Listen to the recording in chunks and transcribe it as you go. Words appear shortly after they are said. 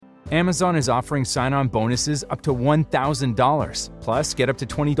Amazon is offering sign-on bonuses up to $1,000, plus get up to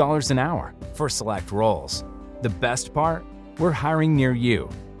 $20 an hour for select roles. The best part? We're hiring near you.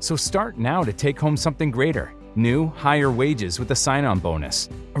 So start now to take home something greater. New, higher wages with a sign-on bonus,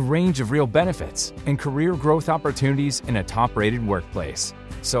 a range of real benefits, and career growth opportunities in a top-rated workplace.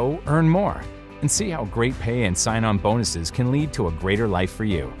 So earn more and see how great pay and sign-on bonuses can lead to a greater life for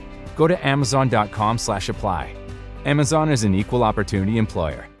you. Go to amazon.com/apply. Amazon is an equal opportunity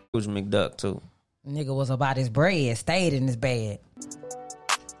employer. Scrooge McDuck, too. Nigga was about his bread, stayed in his bed.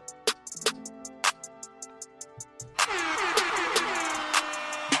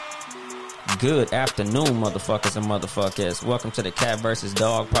 Good afternoon, motherfuckers and motherfuckers. Welcome to the Cat vs.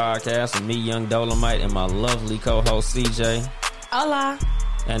 Dog podcast with me, Young Dolomite, and my lovely co-host, CJ. Hola.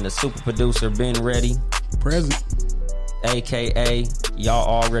 And the super producer, Ben Ready. Present. AKA, y'all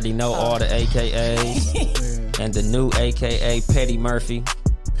already know all the AKAs. And the new AKA, Petty Murphy.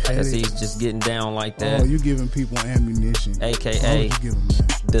 Because he's just getting down like that. Oh, you giving people ammunition. AKA,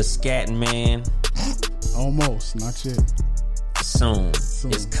 the Scatting Man. Almost, not yet. Soon.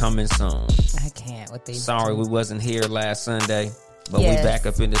 It's coming soon. I can't with these. Sorry we wasn't here last Sunday, but Yes. we back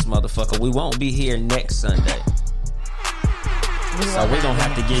up in this motherfucker. We won't be here next Sunday. So we gonna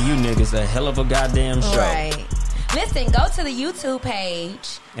have to give you niggas a hell of a goddamn show. Right. Listen, go to the YouTube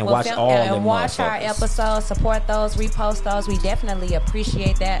page And watch all them and watch our motherfuckers. episodes. Support those, repost those. We definitely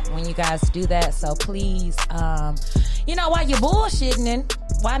appreciate that when you guys do that. So please, while you're bullshitting,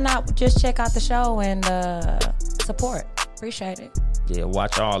 why not just check out the show and support? Appreciate it. Yeah,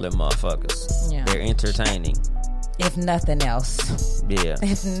 watch all them motherfuckers. Yeah. They're entertaining. If nothing else. Yeah.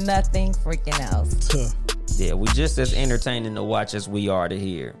 If nothing freaking else. Yeah, we just as entertaining to watch as we are to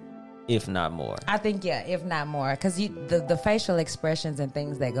hear, if not more. I think, yeah, if not more. Because the facial expressions and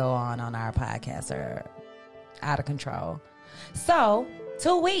things that go on our podcast are out of control. So,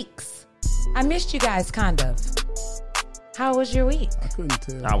 2 weeks. I missed you guys, kind of. How was your week? I couldn't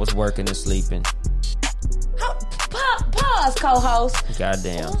tell. I was working and sleeping. Pause, co-host.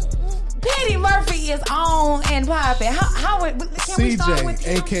 Goddamn. Petty Murphy is on and popping. How can we start with CJ,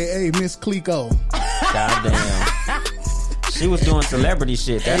 him? a.k.a. Miss Clico. Goddamn. She was doing celebrity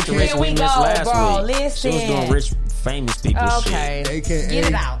shit. That's the reason we Here we missed go, last bro. week. Listen. She was doing rich, famous people Okay. shit. A.k.a. Get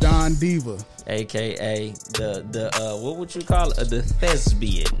it out. Don Diva. AKA the what would you call it? The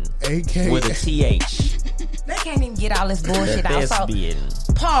thespian. A.k.a. With a TH. They can't even get all this The bullshit out. So, thespian.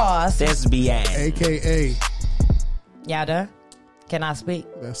 pause. Thespian. A.k.a. Y'all done? Can I speak?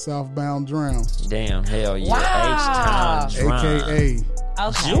 That Southbound Drown. Damn, hell yeah. Wow. H-Town Drown. A.k.a.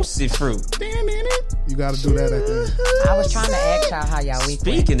 Okay. Juicy fruit. You got to do that at the end. I was trying to ask y'all how y'all week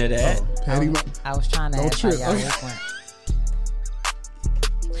went. Speaking of that. Patty, I was trying to Don't ask how trip. y'all week went.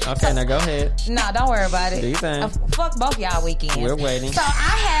 Okay, now go ahead. No, don't worry about it. Do your thing. Fuck both y'all weekends. We're waiting. So I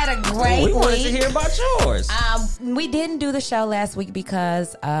had a great We wanted week. to hear about yours. We didn't do the show last week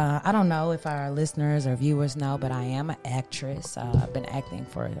because I don't know if our listeners or viewers know, but I am an actress. I've been acting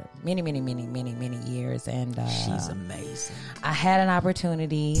for many years, and She's amazing. I had an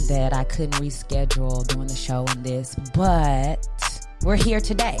opportunity that I couldn't reschedule doing the show and this, but we're here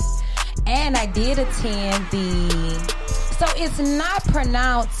today. And I did attend so it's not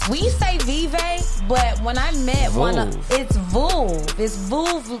pronounced, we say Vive, but when I met it's Vuv. It's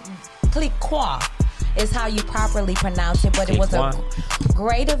Vuv Cliquois is how you properly pronounce it, but it was a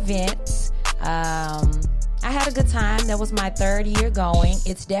great event. I had a good time. That was my 3rd year going.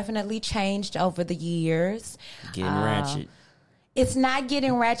 It's definitely changed over the years. Getting ratchet. It's not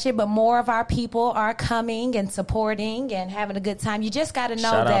getting ratchet, but more of our people are coming and supporting and having a good time. You just got to know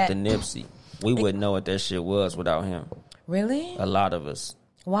Shout that. out to Nipsey. We wouldn't know what that shit was without him. Really? A lot of us.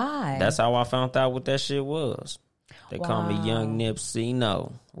 Why? That's how I found out what that shit was. They call me Young Nipsey,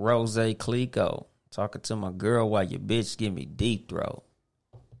 no. Rose Clico. Talking to my girl while your bitch give me deep throat.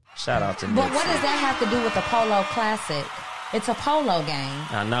 Shout out to Nipsey. But what does that have to do with the Polo Classic? It's a polo game.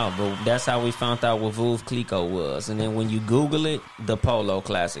 I know, but that's how we found out what Vuv Clico was. And then when you Google it, the Polo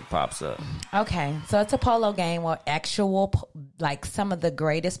Classic pops up. Okay, so it's a polo game where some of the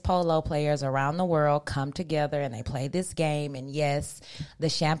greatest polo players around the world come together and they play this game. And yes, the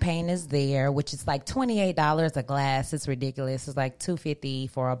champagne is there, which is like $28 a glass. It's ridiculous. It's like $2.50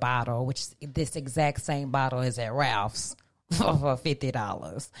 for a bottle, which this exact same bottle is at Ralph's for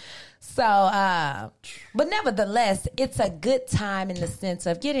 $50. So, but nevertheless, it's a good time in the sense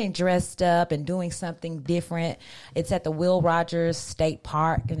of getting dressed up and doing something different. It's at the Will Rogers State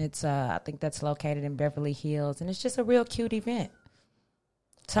Park, and it's, I think that's located in Beverly Hills, and it's just a real cute event.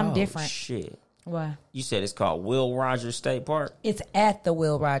 Something different. Shit. What? You said it's called Will Rogers State Park? It's at the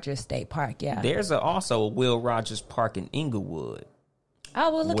Will Rogers State Park, yeah. There's also a Will Rogers Park in Inglewood.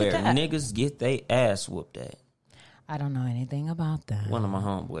 Oh, well, look where at that. niggas get they ass whooped at. I don't know anything about that. One of my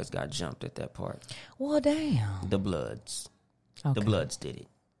homeboys got jumped at that part. Well, damn. The Bloods. Okay. The Bloods did it.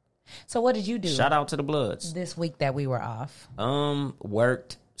 So what did you do Shout out to the Bloods. this week that we were off?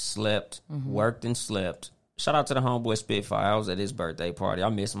 Worked, slept, worked and slept. Shout out to the homeboy Spitfire. I was at his birthday party. I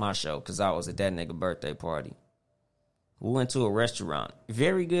missed my show because I was at that nigga birthday party. We went to a restaurant.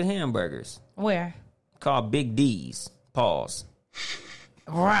 Very good hamburgers. Where? Called Big D's. Pause.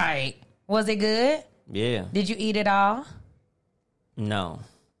 Right. Was it good? Yeah. Did you eat it all? No.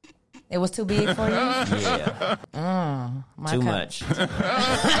 It was too big for you? Yeah. My Too cup. much.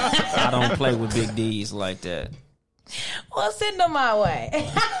 I don't play with Big D's like that. Well, send them my way.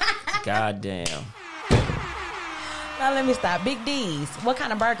 Goddamn. Now let me stop. Big D's. What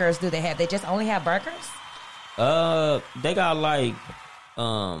kind of burgers do they have? They just only have burgers? They got like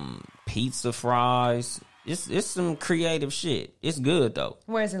pizza fries. It's some creative shit. It's good though.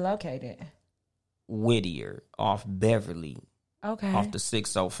 Where is it located? Whittier off Beverly, Okay. off the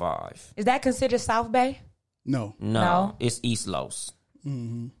 605. Is that considered South Bay? No. No. It's East Los.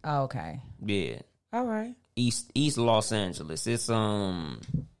 Oh, okay. Yeah. All right. East Los Angeles. It's the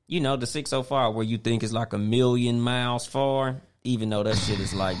 605 where you think it's like 1,000,000 miles far, even though that shit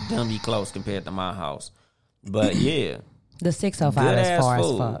is like dummy close compared to my house. But yeah. The 605 Good is ass far as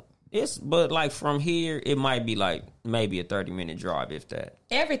food. fuck. But like from here, it might be like maybe a 30-minute drive, if that.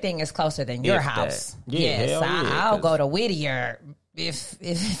 Everything is closer than your If that. house. Yeah, Yes, hell yeah, I'll 'cause- go to Whittier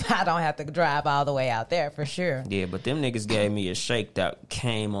if I don't have to drive all the way out there for sure. Yeah, but them niggas gave me a shake that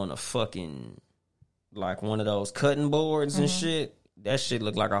came on a fucking, like one of those cutting boards and shit. That shit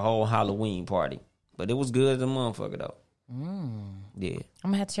looked like a whole Halloween party. But it was good as a motherfucker, though. Yeah.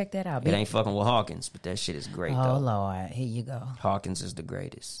 I'm gonna have to check that out. It ain't fucking with Hawkins, but that shit is great, Oh though. Lord, here you go. Hawkins is the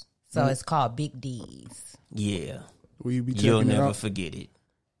greatest. So it's called Big D's, Yeah. Will you be You'll checking it never out? forget it.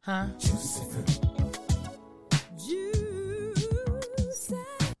 huh?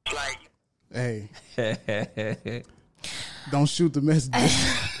 Hey, don't shoot the messages.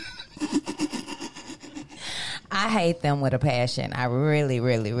 I hate them with a passion. I really,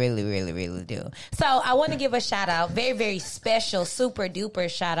 really, really, really, really do. So I want to give a shout out, very, very special, super duper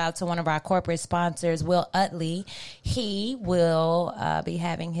shout out to one of our corporate sponsors, Will Utley. He will be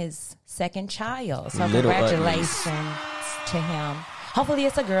having his second child. So Little congratulations to him. Hopefully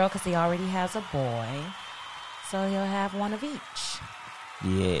it's a girl because he already has a boy. So he'll have one of each.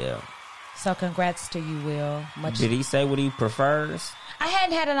 Yeah. So congrats to you, Will. Much. Did he say what he prefers? I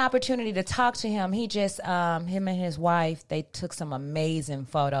hadn't had an opportunity to talk to him. He just, him and his wife, they took some amazing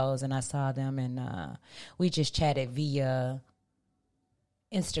photos, and I saw them, and we just chatted via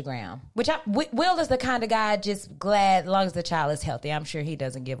Instagram. Will is the kind of guy just glad as long as the child is healthy. I'm sure he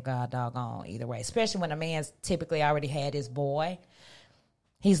doesn't give God doggone either way, especially when a man's typically already had his boy.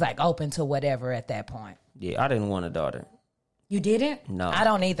 He's like open to whatever at that point. Yeah, I didn't want a daughter. You didn't? No. I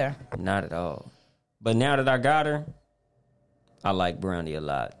don't either. Not at all. But now that I got her, I like Brownie a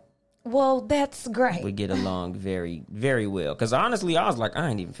lot. Well, that's great. We get along very, very well. Because honestly, I was like, I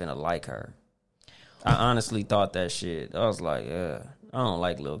ain't even finna like her. I honestly thought that shit. I was like, I don't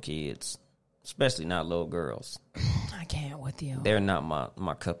like little kids. Especially not little girls. I can't with you. They're not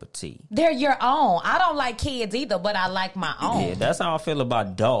my cup of tea. They're your own. I don't like kids either, but I like my own. Yeah, that's how I feel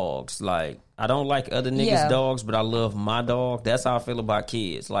about dogs. Like, I don't like other niggas' Yeah. dogs, but I love my dog. That's how I feel about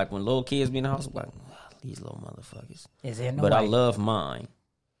kids. Like, when little kids be in the house, I'm like, these little motherfuckers. Is in the But way. I love mine.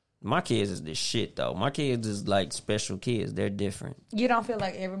 My kids is the shit, though. My kids is like special kids. They're different. You don't feel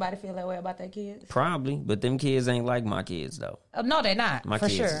like everybody feel that way about their kids? Probably, but them kids ain't like my kids, though. No, they're not. My for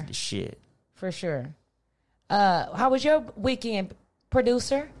kids sure. is the shit. For sure. How was your weekend,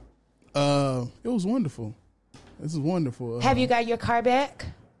 producer? It was wonderful. This is wonderful. Have you got your car back?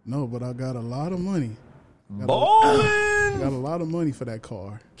 No, but I got a lot of money. Bowling! Got a lot of money for that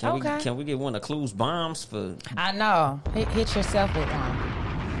car. Okay. Can we get one of Clue's bombs for... I know. Hit yourself with one.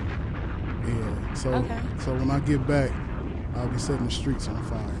 Yeah. So Okay. so when I get back, I'll be setting the streets on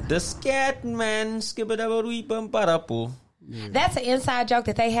fire. The Scat Man? Skibidabadweepum-parapo. That's an inside joke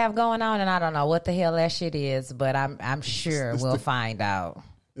that they have going on, and I don't know what the hell that shit is, but I'm sure It's we'll the- find out.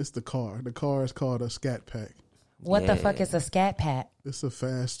 It's the car. The car is called a Scat Pack. What the Yeah. fuck is a Scat Pack? It's a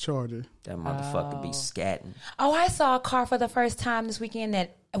fast charger. That motherfucker be scatting. Oh, I saw a car for the first time this weekend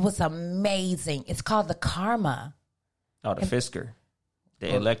that was amazing. It's called the Karma. Oh, the Fisker.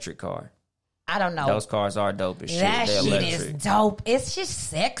 The electric car. I don't know. Those cars are dope as shit. That They're shit electric. is dope. It's just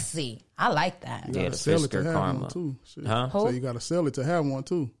sexy. I like that. You Yeah, gotta the sell it to Fisker have Karma. one too. Shit. Huh? Who? So you gotta sell it to have one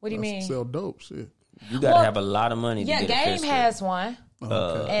too. What do you mean? Sell dope shit. You gotta Well, have a lot of money to Yeah, get a Game Fisker. has one.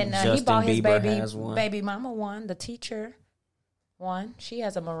 And he Justin bought his Bieber has one. baby mama one, the teacher. one. She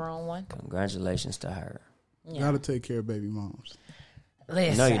has a maroon one. Congratulations to her. Yeah. Gotta take care of baby moms.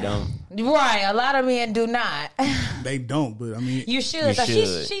 Listen. No, you don't. Right. A lot of men do not. They don't, but I mean, You should. You So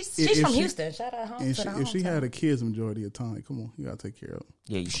should. She's If from she- Houston. Shout out home and to the if she hometown. had a kids majority of the time, come on, you gotta take care of them.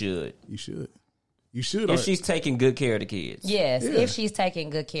 Yeah, you should. You should. You should. If she's taking good care of the kids. Yes, Yeah. if she's taking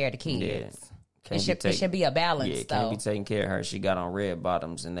good care of the kids. Yeah. It should be a balance, Yeah, though. can't be taking care of her. She got on red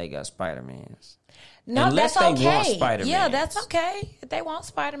bottoms and they got Spider-Mans. No, Unless that's they want okay. Spider-Mans. Yeah, that's okay. If they want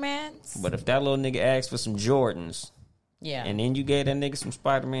Spider-Mans. But if that little nigga asks for some Jordans Yeah. and then you gave that nigga some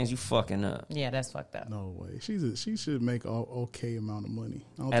Spider-Mans, you fucking up. Yeah, that's fucked up. No way. She should make an okay amount of money.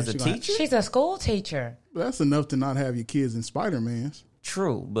 I don't As think a she gonna- teacher? She's a school teacher. That's enough to not have your kids in Spider-Mans.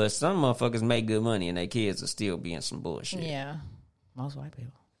 True, but some motherfuckers make good money and their kids will still be in some bullshit. Yeah. Most white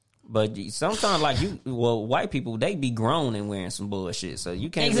people. But sometimes, like white people, they be grown and wearing some bullshit, so you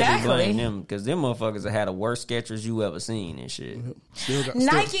can't Exactly. really blame them because them motherfuckers have had the worst Skechers you ever seen and shit.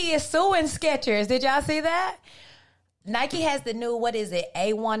 Nike is suing Skechers. Did y'all see that? Nike has the new, what is it,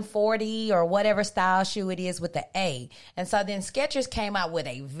 A140 or whatever style shoe it is with the A. And so then Skechers came out with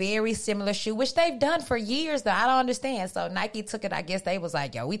a very similar shoe, which they've done for years, though. I don't understand. So Nike took it, I guess they was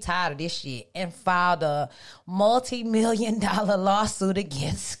like, yo, we tired of this shit, and filed a multi-million-dollar lawsuit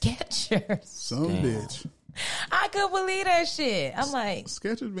against Skechers. Some bitch. I couldn't believe that shit. I'm like,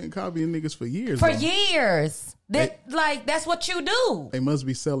 Skechers been copying niggas for years. for though. years. That's what you do. They must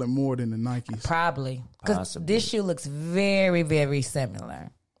be selling more than the Nikes. Probably. Because Possibly. this shoe looks very, very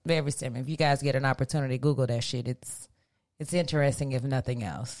similar. Very similar. If you guys get an opportunity, Google that shit. It's interesting if nothing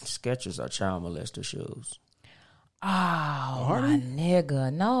else. Skechers are child molester shoes. Oh, Are my they?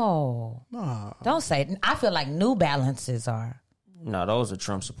 nigga. No. Nah. Don't say it. I feel like New Balances are. No, those are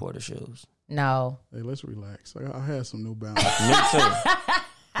Trump supporter shoes. No. Hey, let's relax. I had some New Balance. Me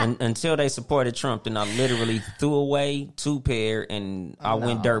too. Until they supported Trump, then I literally threw away 2 pair and I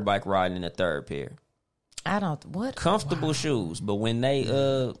went dirt bike riding in a 3rd pair. I don't. What? Comfortable shoes, but when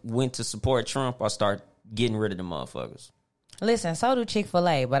they went to support Trump, I start getting rid of the motherfuckers. Listen, so do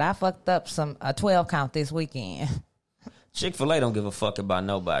Chick-fil-A, but I fucked up a 12 count this weekend. Chick-fil-A don't give a fuck about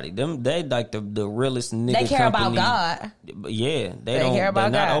nobody. They like the realest nigga They care about company. God. Yeah, they don't. care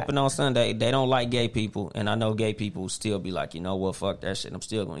about they're not God. open on Sunday. They don't like gay people, and I know gay people still be like, you know what, fuck that shit. I'm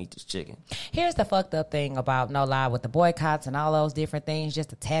still gonna eat this chicken. Here's the fucked up thing about no lie with the boycotts and all those different things, just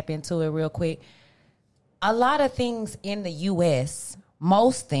to tap into it real quick. A lot of things in the U.S.,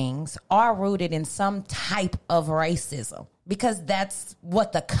 most things are rooted in some type of racism because that's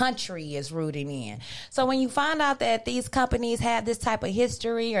what the country is rooted in. So when you find out that these companies have this type of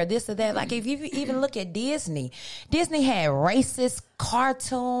history or this or that, like if you even look at Disney had racist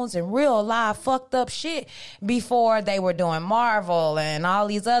cartoons and real live fucked up shit before they were doing Marvel and all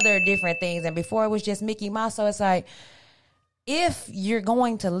these other different things, and before it was just Mickey Mouse. So it's like, if you're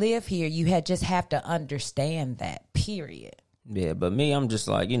going to live here, you just have to understand that, period. Yeah, but me, I'm just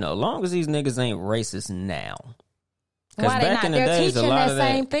like, long as these niggas ain't racist now. Why they not? They're teaching that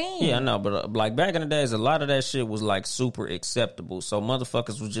same thing. Yeah, I know, but like back in the days, a lot of that shit was like super acceptable. So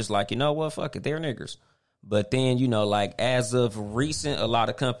motherfuckers was just like, you know what, fuck it, they're niggers. But then, like as of recent, a lot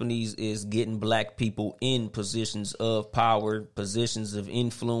of companies is getting black people in positions of power, positions of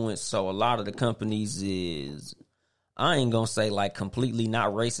influence. So a lot of the companies is, I ain't gonna say like completely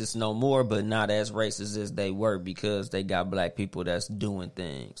not racist no more, but not as racist as they were because they got black people that's doing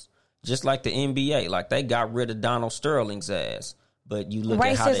things. Just like the NBA, like they got rid of Donald Sterling's ass. But you look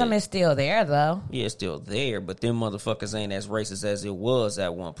at how Racism is still there, though. yeah, it's still there, but them motherfuckers ain't as racist as it was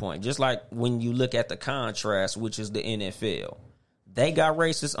at one point. Just like when you look at the contrast, which is the NFL. They got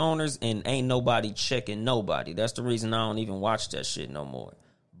racist owners and ain't nobody checking nobody. That's the reason I don't even watch that shit no more.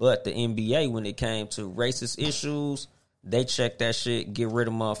 But the NBA, when it came to racist issues, they check that shit, get rid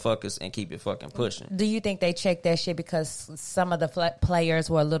of motherfuckers, and keep it fucking pushing. Do you think they checked that shit because some of the players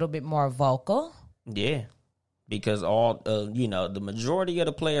were a little bit more vocal? Yeah. Because all, the majority of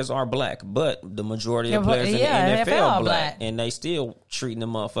the players are black, but the majority of players in the NFL are black. And they still treating the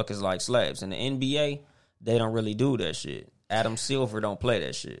motherfuckers like slaves. In the NBA, they don't really do that shit. Adam Silver don't play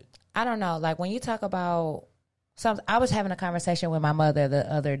that shit. I don't know. Like when you talk about I was having a conversation with my mother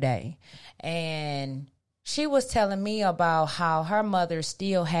the other day, and she was telling me about how her mother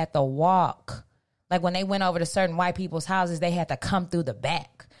still had to walk. Like when they went over to certain white people's houses, they had to come through the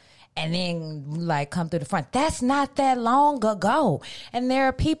back and then like come through the front. That's not that long ago. And there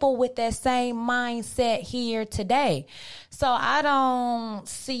are people with that same mindset here today. So I don't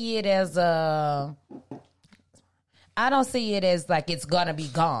see it as I don't see it as like it's gonna be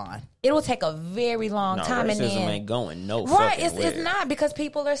gone. It will take a very long time, racism and then ain't going no right. fucking It's where. not because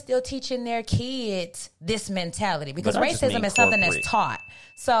people are still teaching their kids this mentality because But I just mean racism is something corporate. that's taught.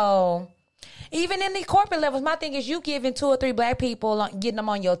 So even in the corporate levels, my thing is you giving 2 or 3 black people, getting them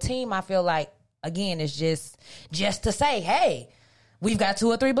on your team. I feel like again, it's just to say, hey, we've got 2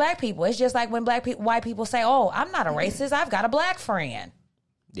 or 3 black people. It's just like when white people say, oh, I'm not a racist. I've got a black friend.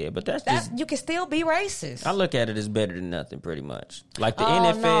 Yeah, but that's That just. you can still be racist. I look at it as better than nothing, pretty much. Like the Oh,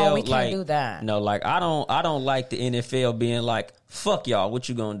 NFL, no, we can't like do that. no, like I don't like the NFL being like, "Fuck y'all, what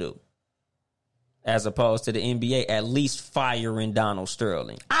you gonna do?" As opposed to the NBA, at least firing Donald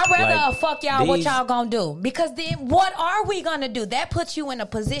Sterling. I'd rather Like, fuck y'all what these- y'all gonna do. Because then what are we gonna do? That puts you in a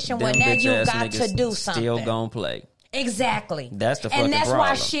position where them now you bitch-ass got to niggas do something. Still gonna play. Exactly. That's the fucking And that's why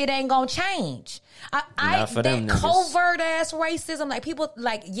problem. shit ain't gonna change. Not for them that niggas. covert ass racism, like people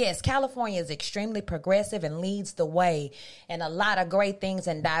like, yes, California is extremely progressive and leads the way in a lot of great things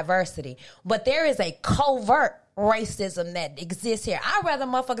and diversity. But there is a covert racism that exists here. I'd rather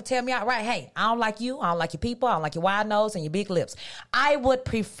motherfucker tell me outright, hey, I don't like you, I don't like your people, I don't like your wide nose and your big lips. I would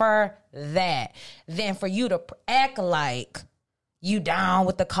prefer that than for you to act like you down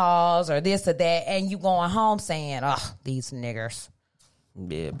with the cause or this or that, and you going home saying, "Oh, these niggers."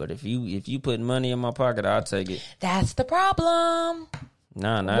 Yeah, but if you put money in my pocket, I'll take it. That's the problem.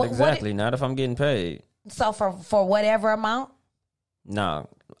 Nah, not What- exactly. Not if I'm getting paid. So for whatever amount, Nah,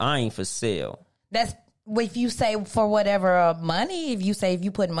 I ain't for sale. that's if you say for whatever money. If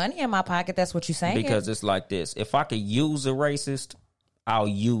you put money in my pocket, that's what you're saying. Because it's like this. If I could use a racist, I'll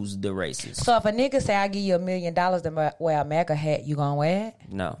use the racist. So if a nigga say I give you $1 million to wear a MAGA hat, you gonna wear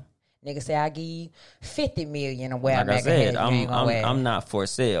it? No. Nigga say I give you $50 million to wear a Like I MAGA said, hat, you ain't gonna wear it. I'm not for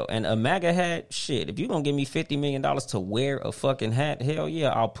sale. And a MAGA hat, shit, if you gonna give me $50 million to wear a fucking hat, hell yeah,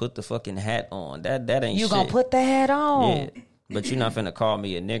 I'll put the fucking hat on. That ain't You shit. gonna put the hat on? Yeah. But you're not finna call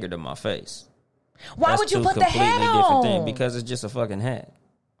me a nigger to my face. Why That's would you two put the completely hat different on? things. Because it's just a fucking hat.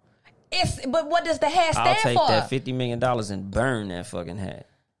 But what does the hat I'll stand take for? that $50 million and burn that fucking hat.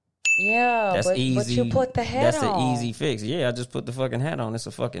 Yeah, That's easy. But you put the hat That's on. an easy fix. Yeah, I just put the fucking hat on. It's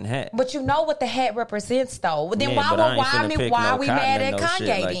a fucking hat. But you know what the hat represents, though. Then Yeah, why but I ain't finna pick why no are we cotton mad and at no Kanye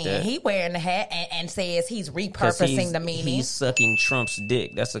shit like then? that. He wearing the hat and says he's 'Cause repurposing the meaning. He's sucking Trump's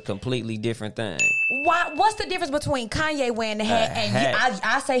dick. That's a completely different thing. What's the difference between Kanye wearing the hat and hat. you,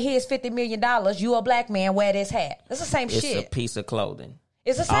 I say here's $50 million. You a black man, wear this hat. It's the same It's shit. a piece of clothing.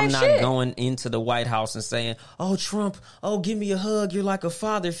 It's the same I'm not shit. going into the White House and saying, "Oh, Trump, oh, give me a hug. You're like a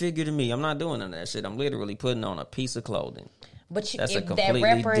father figure to me." I'm not doing none of that shit. I'm literally putting on a piece of clothing. But That's a if that completely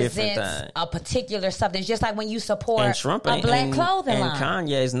different represents thing. a particular something, it's just like when you support And Trump a ain't, black and, clothing and line.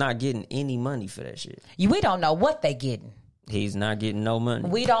 Kanye's not getting any money for that shit. We don't know what they getting. He's not getting no money.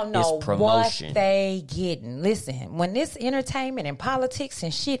 We don't know It's promotion. what they getting. Listen, when this entertainment and politics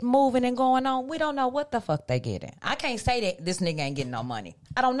and shit moving and going on, we don't know what the fuck they getting. I can't say that this nigga ain't getting no money.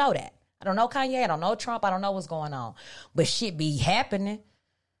 I don't know that. I don't know Kanye. I don't know Trump. I don't know what's going on. But shit be happening.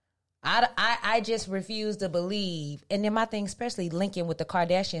 I just refuse to believe. And then my thing, especially linking with the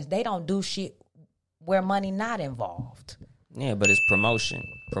Kardashians, they don't do shit where money not involved. Yeah, but it's promotion.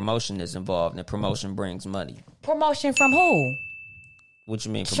 Promotion is involved, and promotion brings money. Promotion from who? What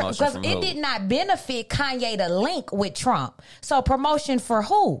you mean promotion Because from it who? did not benefit Kanye to link with Trump. So promotion for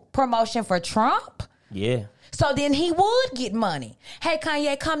who? Promotion for Trump? Yeah. So then he would get money. Hey,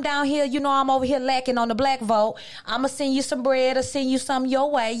 Kanye, come down here. You know I'm over here lacking on the black vote. I'm going to send you some bread or send you some your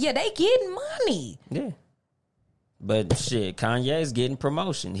way. Yeah, they getting money. Yeah. But shit, Kanye's getting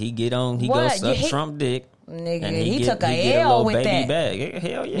promotion. He get on, he What? goes suck Yeah, Trump dick. Nigga, and he took a get L little with baby that. bag.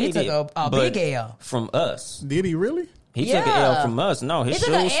 Hell yeah, He he took did. a But big L. from us. Did he really? He took an Yeah. L from us. No, his He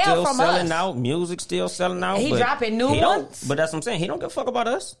took a shoes L still from selling us. out. Music still selling out. He but dropping new he don't- ones. But that's what I'm saying. He don't give a fuck about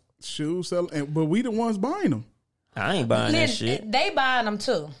us. Shoes selling, but we the ones buying them. I ain't buying that Listen, shit. they buying them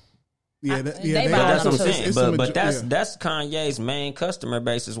too. Yeah, they But buy that's them what I'm too. saying. But that's Kanye's main customer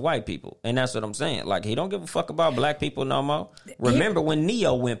base is white people, and that's what I'm saying. Like he don't give a fuck about black people no more. Remember when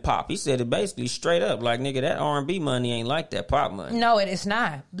Neo went pop? He said it basically straight up, like nigga, that R&B money ain't like that pop money. No, it is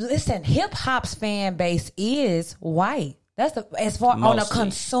not. Listen, hip hop's fan base is white. That's as far on a Mostly.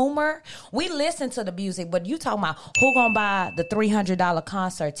 consumer. We listen to the music, but you talking about who gonna buy the $300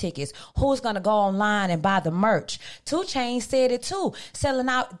 concert tickets? Who's gonna go online and buy the merch? 2 Chainz said it too, selling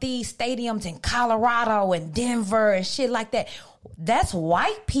out these stadiums in Colorado and Denver and shit like that. That's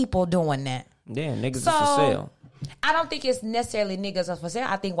white people doing that. Yeah, niggas is So for sale. I don't think it's necessarily niggas are for sale.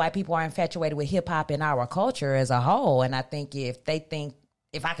 I think white people are infatuated with hip hop and our culture as a whole. And I think if they think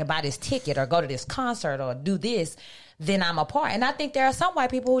if I could buy this ticket or go to this concert or do this, then I'm a part. And I think there are some white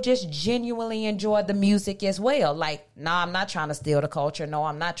people who just genuinely enjoy the music as well. Like, no, I'm not trying to steal the culture. No,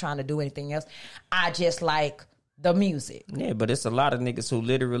 I'm not trying to do anything else. I just like the music. Yeah, but it's a lot of niggas who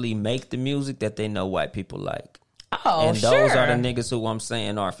literally make the music that they know white people like. Oh, and those are the niggas who I'm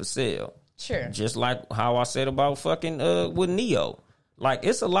saying are for sale. Sure. Just like how I said about fucking with Neo. Like,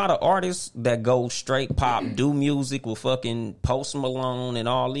 it's a lot of artists that go straight pop, do music with fucking Post Malone and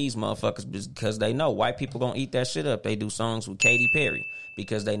all these motherfuckers because they know white people gonna eat that shit up. They do songs with Katy Perry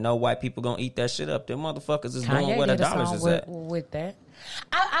because they know white people gonna eat that shit up. Them motherfuckers is going where the dollars is at. With that.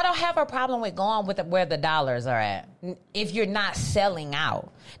 I don't have a problem with going with where the dollars are at if you're not selling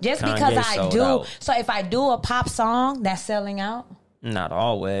out. Just Kanye because I sold do. out. So if I do a pop song, that's selling out? Not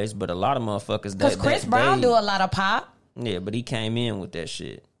always, but a lot of motherfuckers. Because Chris Brown do a lot of pop. Yeah, but he came in with that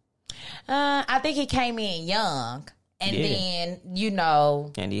shit. I think he came in young. And Yeah. then, you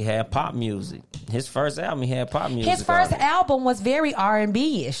know. And he had pop music. His first album, he had pop music. His first on it. album was very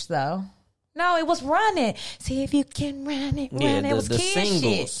R&B-ish, though. No, it was Running. See if you can run it, run Yeah, it. It was the kid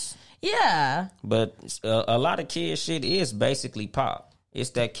singles. shit. Yeah. But a lot of kid shit is basically pop.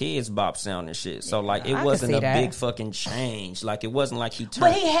 It's that kids bop sound and shit. So like it I can wasn't see a that. big fucking change. Like it wasn't like he turned.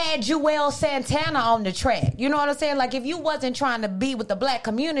 But he had Joel Santana on the track. You know what I'm saying? Like if you wasn't trying to be with the black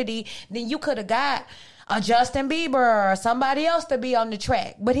community, then you could have got a Justin Bieber or somebody else to be on the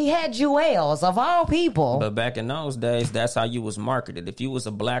track. But he had Joel's of all people. But back in those days, that's how you was marketed. If you was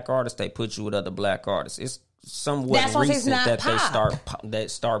a black artist, they put you with other black artists. It's somewhat That's why it's recent not that pop. they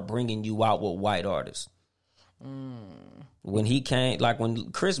start bringing you out with white artists. When he came, like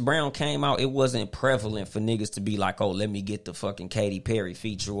when Chris Brown came out, it wasn't prevalent for niggas to be like, oh, let me get the fucking Katy Perry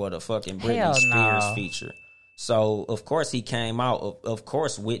feature or the fucking Britney Hell Spears no. feature. So, of course, he came out, of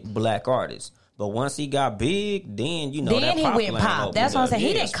course, with black artists. But once he got big, then, you know, Then that he pop went lane pop. opened That's what I'm up. saying.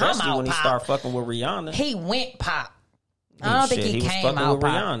 He didn't come especially out when he pop. started fucking with Rihanna. He went pop. I don't think Shit, he was came fucking out with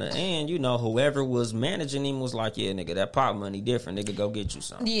pop. Rihanna. And, you know, whoever was managing him was like, yeah, nigga, that pop money different. Nigga, go get you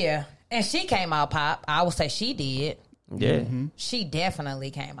some. Yeah. And she came out pop. I would say she did. Yeah. She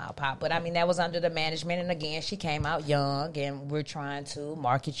definitely came out pop. But I mean, that was under the management. And again, she came out young. And we're trying to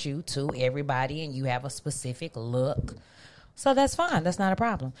market you to everybody. And you have a specific look. So that's fine. That's not a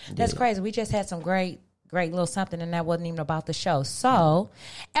problem. That's crazy. We just had some great little something. And that wasn't even about the show. So,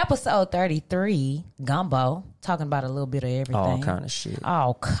 episode 33, Gumbo. Talking about a little bit of everything. All kind of shit.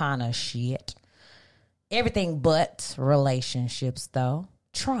 All kind of shit. Everything but relationships, though.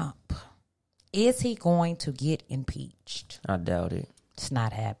 Trump. Is he going to get impeached? I doubt it. It's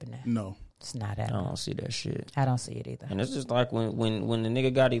not happening. No. It's not I happening. don't see that shit. I don't see it either. And it's just like when the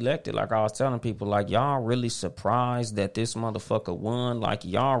nigga got elected, like I was telling people, like, y'all really surprised that this motherfucker won? Like,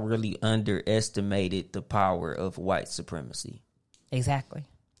 y'all really underestimated the power of white supremacy. Exactly.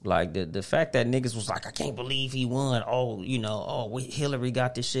 Like, the fact that niggas was like, I can't believe he won. Oh, you know, Hillary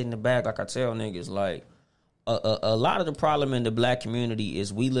got this shit in the bag. Like I tell niggas, like, a lot of the problem in the black community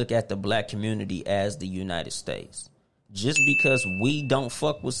is we look at the black community as the United States. Just because we don't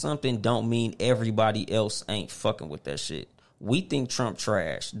fuck with something don't mean everybody else ain't fucking with that shit. We think Trump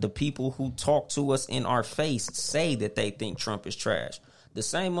trash. The people who talk to us in our face say that they think Trump is trash. The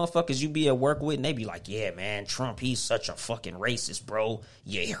same motherfuckers you be at work with, and they be like, yeah, man, Trump, he's such a fucking racist, bro.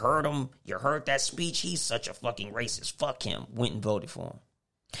 You heard him. You heard that speech. He's such a fucking racist. Fuck him. Went and voted for him.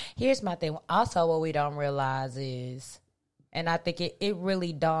 Here's my thing. Also, what we don't realize is, and I think it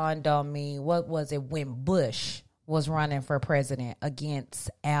really dawned on me, what was it when Bush was running for president against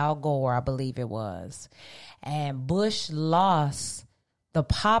Al Gore, I believe it was. And Bush lost the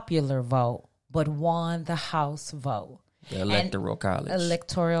popular vote, but won the House vote. The Electoral College.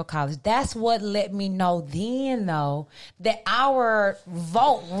 Electoral College. That's what let me know then, though, that our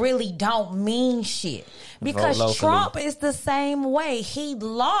vote really don't mean shit. Because locally. Trump is the same way. He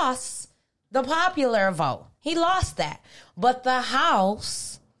lost the popular vote. He lost that. But the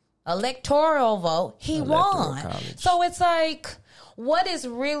House electoral vote, he Electoral won. College. So it's like, what is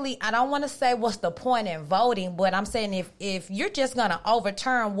really, I don't want to say what's the point in voting, but I'm saying if you're just going to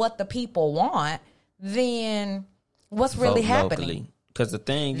overturn what the people want, then what's really happening? Because the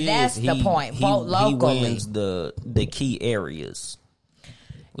thing That's is, the point. Vote locally. He wins the key areas.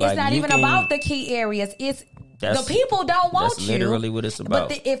 It's not even about the key areas. It's the people don't want that's you. literally what it's about.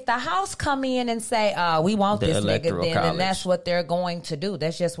 But if the House come in and say, we want The this nigga, Electoral then College. that's what they're going to do.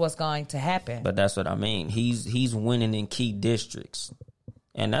 That's just what's going to happen. But that's what I mean. He's winning in key districts.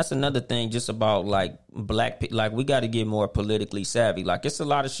 And that's another thing just about, like, black people. Like, we got to get more politically savvy. Like, it's a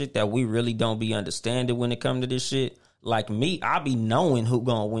lot of shit that we really don't be understanding when it comes to this shit. Like me, I be knowing who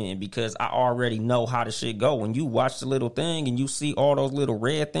gonna win because I already know how the shit go. When you watch the little thing and you see all those little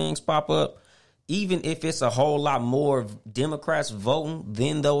red things pop up, even if it's a whole lot more Democrats voting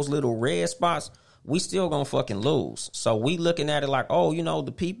than those little red spots, we still gonna fucking lose. So we looking at it like, oh, you know,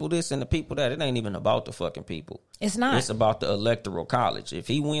 the people this and the people that. It ain't even about the fucking people. It's not. It's about the electoral college. If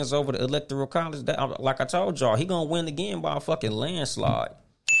he wins over the electoral college, like I told y'all, he gonna win again by a fucking landslide.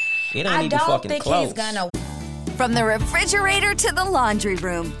 It ain't even fucking close. He's gonna. From the refrigerator to the laundry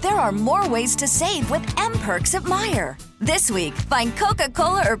room, there are more ways to save with M-Perks at Meijer. This week, find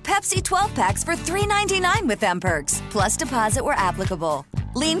Coca-Cola or Pepsi 12-packs for $3.99 with M-Perks, plus deposit where applicable.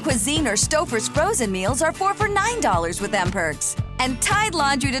 Lean Cuisine or Stouffer's frozen meals are $4 for $9 with M-Perks. And Tide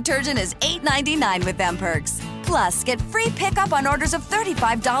Laundry Detergent is $8.99 with M-Perks. Plus, get free pickup on orders of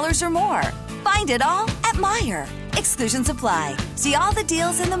 $35 or more. Find it all at Meijer. Exclusions apply. See all the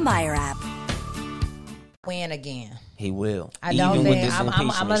deals in the Meijer app. Win again. He will. I don't think this I'm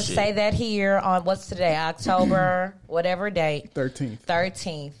gonna say that here on what's today, October, whatever date,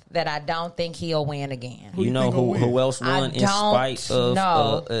 13th, that I don't think he'll win again. You know who else won in spite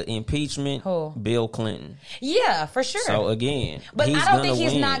of impeachment? Who? Bill Clinton. Yeah, for sure. So again, but he's I don't think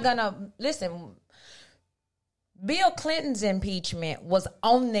he's win. not gonna listen. Bill Clinton's impeachment was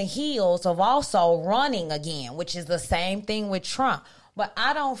on the heels of also running again, which is the same thing with Trump. But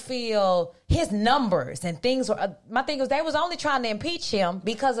I don't feel his numbers and things were. My thing was they was only trying to impeach him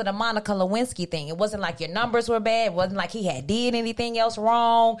because of the Monica Lewinsky thing. It wasn't like your numbers were bad. It wasn't like he had did anything else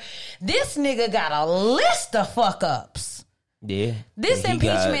wrong. This nigga got a list of fuck ups. Yeah. This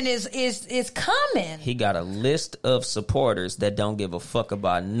impeachment is coming. He got a list of supporters that don't give a fuck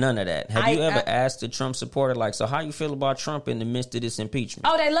about none of that. Have you ever asked a Trump supporter, like, so how you feel about Trump in the midst of this impeachment?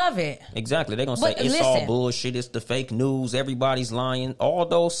 Oh, they love it. Exactly. They're going to say, it's all bullshit. It's the fake news. Everybody's lying. All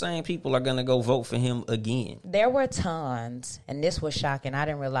those same people are going to go vote for him again. There were tons, and this was shocking. I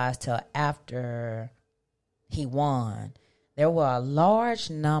didn't realize till after he won. There were a large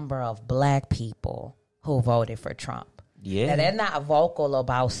number of black people who voted for Trump. Yeah. Now, they're not vocal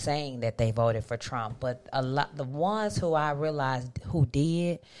about saying that they voted for Trump, but a lot, the ones who I realized who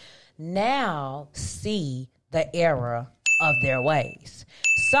did now see the error of their ways.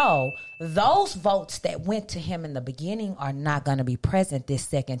 So those votes that went to him in the beginning are not going to be present this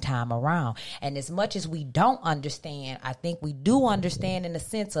second time around. And as much as we don't understand, I think we do understand in the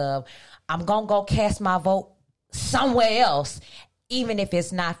sense of I'm going to go cast my vote somewhere else. Even if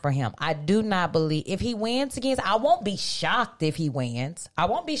it's not for him. I do not believe if he wins again, I won't be shocked if he wins. I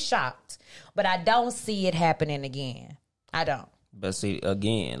won't be shocked. But I don't see it happening again. I don't. But see,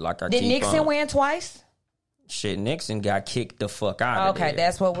 again, like I Did Nixon win twice? Shit, Nixon got kicked the fuck out of there. Okay,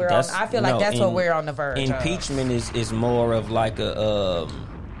 that's what we're on. I feel like that's what we're on the verge impeachment is more of like a,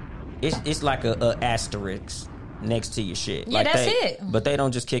 it's like a asterisk next to your shit. Yeah, like that's it. But they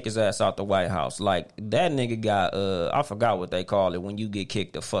don't just kick his ass out the White House. Like, that nigga got, I forgot what they call it when you get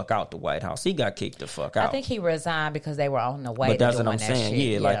kicked the fuck out the White House. He got kicked the fuck out. I think he resigned because they were on the way but to that's doing what I'm saying.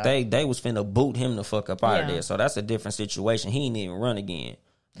 shit. Yeah, like they was finna boot him the fuck up out of Yeah. there. So that's a different situation. He ain't even run again.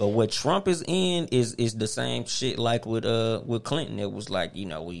 But what Trump is in is the same shit like with Clinton. It was like, you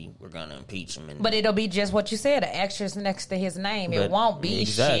know, we're gonna impeach him. But it'll be just what you said, the extras next to his name. It won't be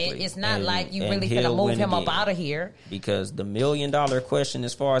shit. It's not like you really finna move him up out of here. Because the $1 million question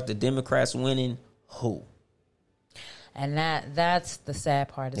as far as the Democrats winning, who? And that's the sad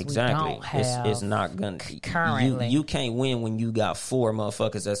part is exactly. We don't have it's not gonna currently. You can't win when you got 4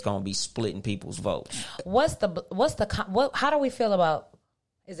 motherfuckers that's gonna be splitting people's votes. How do we feel about?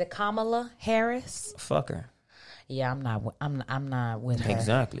 Is it Kamala Harris? Fuck her. Yeah, I'm not with her.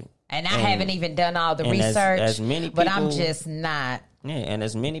 Exactly. And I haven't even done all the research. As many people, but I'm just not. Yeah, and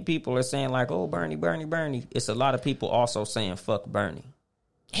as many people are saying like, oh, Bernie, it's a lot of people also saying fuck Bernie.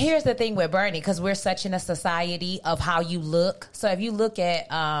 Here's the thing with Bernie, because we're such in a society of how you look. So if you look at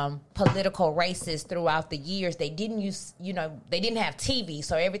political races throughout the years, they didn't they didn't have TV.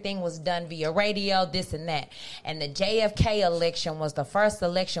 So everything was done via radio, this and that. And the JFK election was the first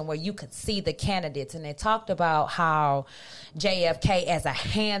election where you could see the candidates. And they talked about how JFK, as a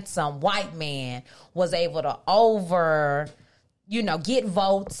handsome white man, was able to get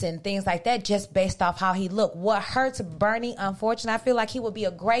votes and things like that just based off how he looked. What hurts Bernie, unfortunately, I feel like he would be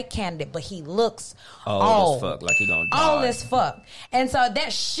a great candidate, but he looks old as fuck, like he gonna die. Old as fuck. And so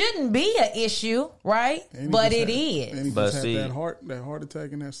that shouldn't be an issue, right? But it is. And he just had that heart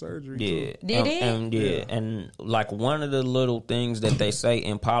attack and that surgery. Yeah. Too. Did he? And like one of the little things that they say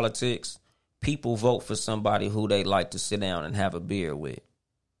in politics, people vote for somebody who they like to sit down and have a beer with.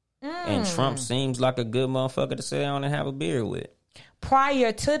 And Trump seems like a good motherfucker to sit down and have a beer with.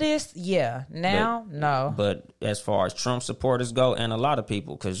 Prior to this, yeah. Now, no. But as far as Trump supporters go, and a lot of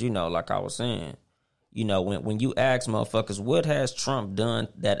people, because, like I was saying, when you ask motherfuckers, what has Trump done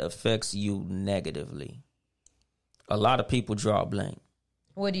that affects you negatively? A lot of people draw a blank.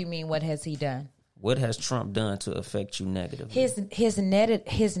 What do you mean, what has he done? What has Trump done to affect you negatively?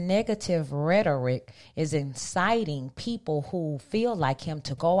 His negative rhetoric is inciting people who feel like him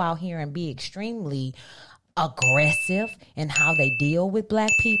to go out here and be extremely aggressive in how they deal with black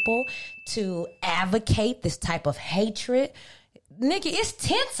people, to advocate this type of hatred. Nigga, it's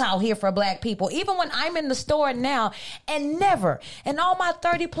tense out here for black people. Even when I'm in the store now, and never in all my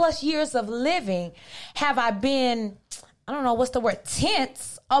 30 plus years of living have I been, I don't know what's the word,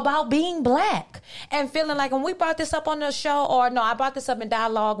 tense about being black and feeling like, when we brought this up on the show, or no, I brought this up in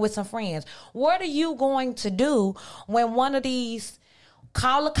dialogue with some friends. What are you going to do when one of these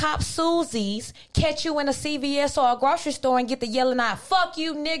call the cops Susies catch you in a CVS or a grocery store and get the yelling out, fuck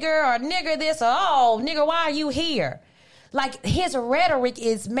you nigger, or nigger this, or oh nigger, why are you here? Like, his rhetoric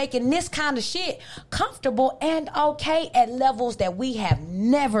is making this kind of shit comfortable and okay at levels that we have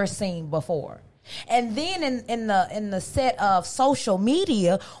never seen before. And then in the set of social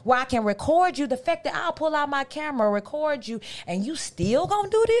media where I can record you, the fact that I'll pull out my camera, record you, and you still gonna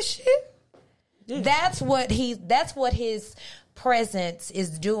do this shit? Yeah. That's what his presence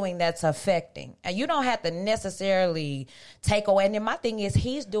is doing that's affecting. And you don't have to necessarily take away. And then my thing is,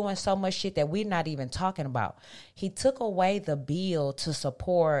 he's doing so much shit that we're not even talking about. He took away the bill to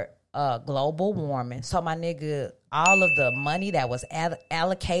support global warming. So my nigga, all of the money that was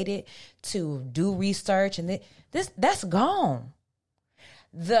allocated to do research and that's gone.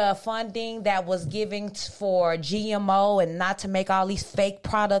 The funding that was given for GMO and not to make all these fake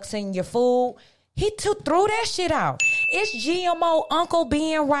products in your food, he threw that shit out. It's GMO Uncle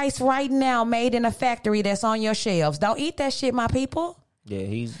Ben rice right now, made in a factory that's on your shelves. Don't eat that shit, my people. Yeah,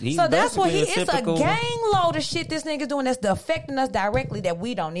 he's so that's what it's a gang load of shit this nigga's doing that's affecting us directly that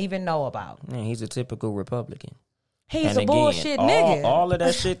we don't even know about. Man, he's a typical Republican. He's a bullshit nigga. All of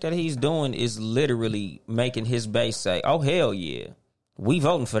that shit that he's doing is literally making his base say, oh, hell yeah, we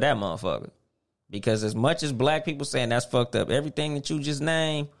voting for that motherfucker. Because as much as black people saying that's fucked up, everything that you just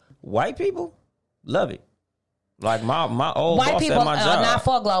named, white people love it. Like my old white boss people at my job. Are not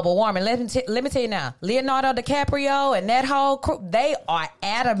for global warming. Let me tell you now, Leonardo DiCaprio and that whole crew, they are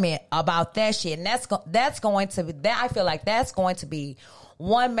adamant about that shit, and that's going to be that. I feel like that's going to be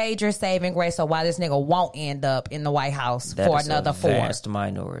one major saving grace of why this nigga won't end up in the White House for another 4. Vast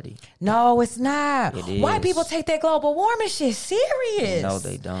minority. No, it's not. It is. White people take that global warming shit serious. No,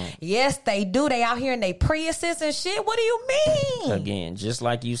 they don't. Yes, they do. They out here in they Priuses and shit. What do you mean? Again, just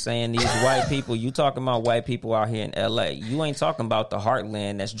like you saying these white people, you talking about white people out here in LA. You ain't talking about the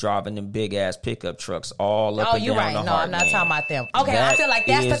heartland that's driving them big ass pickup trucks all up and down the heartland. No, I'm not talking about them. Okay, I feel like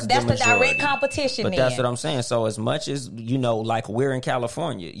that's the direct competition. But that's what I'm saying. So as much as, like we're in California,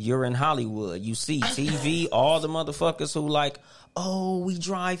 you're in Hollywood, you see TV, all the motherfuckers who like, oh, we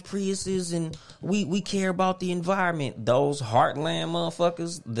drive Priuses and we care about the environment. Those heartland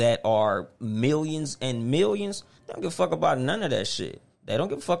motherfuckers that are millions and millions, they don't give a fuck about none of that shit. They don't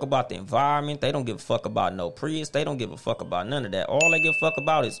give a fuck about the environment. They don't give a fuck about no Prius. They don't give a fuck about none of that. All they give a fuck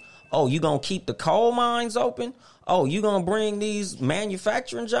about is, oh, you gonna keep the coal mines open? Oh, you gonna bring these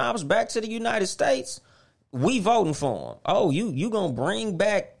manufacturing jobs back to the United States? We voting for them. Oh, you gonna bring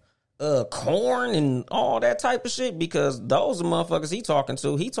back corn and all that type of shit? Because those are motherfuckers he talking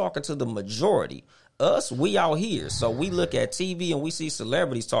to. He talking to the majority. Us, we out here. So we look at TV and we see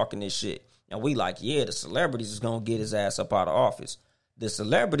celebrities talking this shit. And we like, yeah, the celebrities is gonna get his ass up out of office. The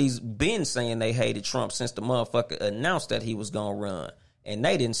celebrities been saying they hated Trump since the motherfucker announced that he was gonna run. And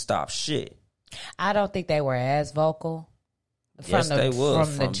they didn't stop shit. I don't think they were as vocal. Yes, they would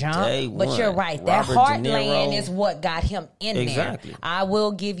from the jump. But you're right. That heartland is what got him in there. I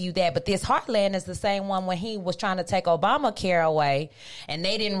will give you that. But this heartland is the same one when he was trying to take Obamacare away, and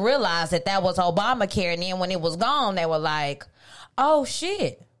they didn't realize that was Obamacare. And then when it was gone, they were like, "Oh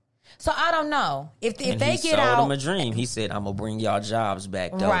shit." So I don't know if they get out. He sold him a dream. He said, "I'm gonna bring y'all jobs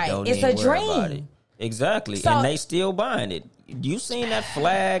back." Right, it's a dream. Exactly, so, and they still buying it. You seen that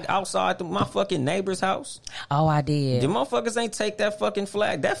flag outside my fucking neighbor's house? Oh, I did. The motherfuckers ain't take that fucking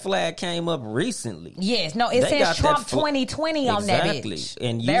flag. That flag came up recently. Yes, no, it says Trump 2020 on that bitch.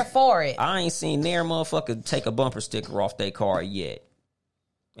 And they're for it. I ain't seen their motherfucker take a bumper sticker off their car yet.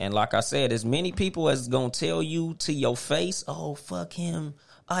 And like I said, as many people as gonna tell you to your face, oh, fuck him,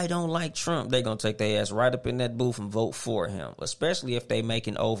 I don't like Trump, they gonna take their ass right up in that booth and vote for him, especially if they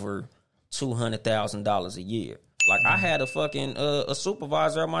making over $200,000 a year. Like, I had a fucking a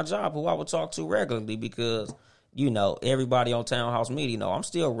supervisor at my job who I would talk to regularly because everybody on Townhouse Media I'm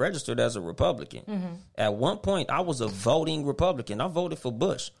still registered as a Republican. Mm-hmm. At one point, I was a voting Republican. I voted for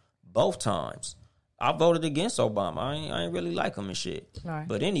Bush both times. I voted against Obama. I ain't really like him and shit. Right.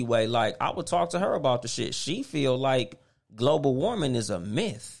 But anyway, like, I would talk to her about the shit. She feel like global warming is a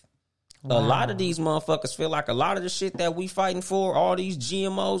myth. Wow. A lot of these motherfuckers feel like a lot of the shit that we fighting for, all these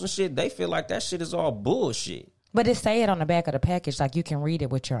GMOs and shit, they feel like that shit is all bullshit. But it say it on the back of the package, like you can read it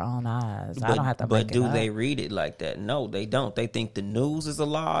with your own eyes. I don't have to make it But do up. they read it like that? No, they don't. They think the news is a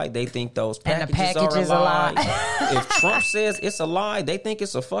lie. They think those And the packages package are is a a lie. lie. If Trump says it's a lie, they think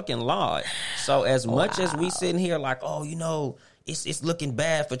it's a fucking lie. So as much as we sitting here like, oh, it's looking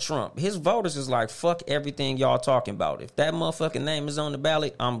bad for Trump, his voters is like, fuck everything y'all talking about. If that motherfucking name is on the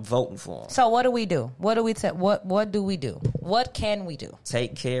ballot, I'm voting for him. So what do we do? What do we what do we do? What can we do?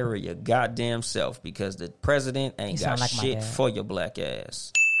 Take care of your goddamn self, because the president ain't You got sound like my shit dad. for your black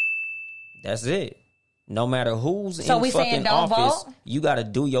ass. That's it. No matter who's So in we saying fucking don't office, vote? you got to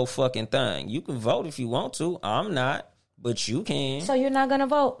do your fucking thing. You can vote if you want to. I'm not, but you can. So you're not going to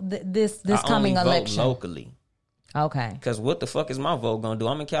vote this I coming only election? vote locally. Okay. Because what the fuck is my vote going to do?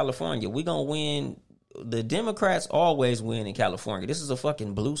 I'm in California. We going to win. The Democrats always win in California. This is a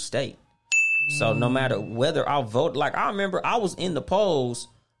fucking blue state. So no matter whether I vote, like, I remember I was in the polls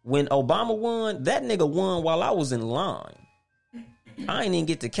when Obama won. That nigga won while I was in line. I ain't even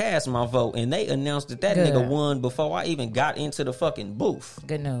get to cast my vote, and they announced that Good. nigga won before I even got into the fucking booth.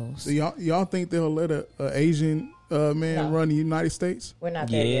 Good news. So y'all think they'll let a Asian man run the United States? We're not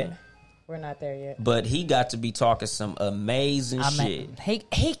there Yeah. yet. We're not there yet. But he got to be talking some amazing shit. He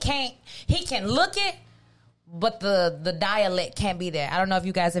can look it, but the dialect can't be there. I don't know if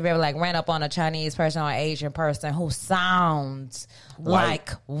you guys have ever like ran up on a Chinese person or an Asian person who sounds like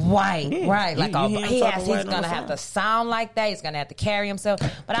white, Yeah. right? Like You hear him he's talking white on gonna the have phone. to sound like that. He's gonna have to carry himself.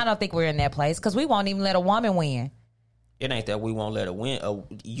 But I don't think we're in that place because we won't even let a woman win. It ain't that we won't let her win.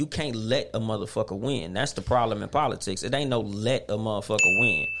 You can't let a motherfucker win. That's the problem in politics. It ain't no let a motherfucker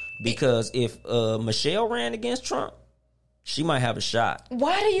win. Because if Michelle ran against Trump, she might have a shot.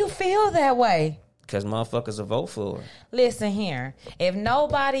 Why do you feel that way? Because motherfuckers will vote for her. Listen here. If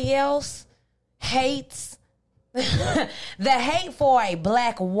nobody else hates, the hate for a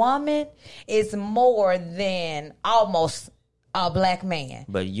black woman is more than almost a black man.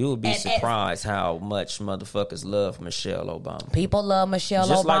 But you would be And- surprised how much motherfuckers love Michelle Obama. People love Michelle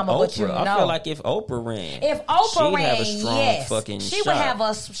Just like Obama, Oprah. but you know. I feel like if Oprah ran, If Oprah she'd ran, have a strong yes, fucking she shot. would have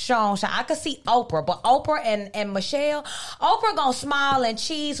a strong shot. I could see Oprah, but Oprah and Michelle, Oprah gonna smile and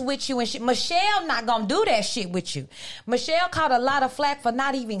cheese with you, and Michelle not gonna do that shit with you. Michelle caught a lot of flack for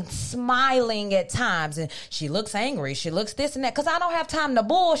not even smiling at times, and she looks angry. She looks this and that because I don't have time to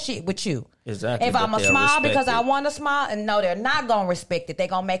bullshit with you. Exactly, If but I'm a they'll smile respect because I it. want to smile, and no, they're not gonna respect it. They're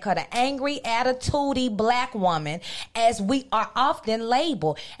gonna make her the angry, attitudey black woman, as we are often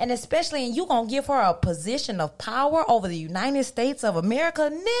labeled, and especially, and you gonna give her a position of power over the United States of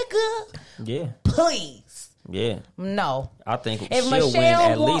America, nigga? Yeah, Please, yeah. no. I think If she'll win Michelle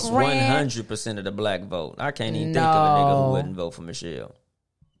at least ran- 100% of the black vote. I can't even think of a nigga No. who wouldn't vote for Michelle.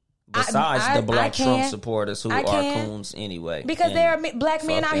 Besides I the black can. Trump supporters who I are can. coons anyway. Because And there are black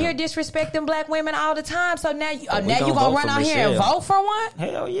men fuck out here them. disrespecting black women all the time. So now you, But we now you gonna gonna vote run for out here and Michelle. vote for one?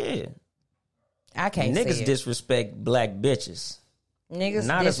 Hell yeah. I can't Niggas see it. disrespect black bitches. Niggas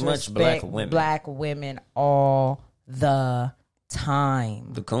Not as much disrespect black women. Black women all the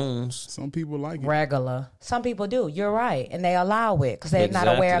time. The coons. Some people like it. Regular. Some people do. You're right, and they allow it because they're not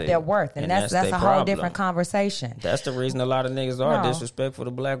aware of Exactly. their worth, and And that's that's a their whole problem. different conversation. That's the reason a lot of niggas are No. disrespectful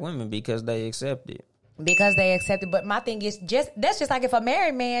to black women, because they accept it. Because they accept it. But my thing is that's just like if a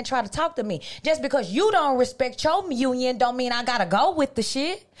married man try to talk to me. Just because you don't respect your union don't mean I gotta go with the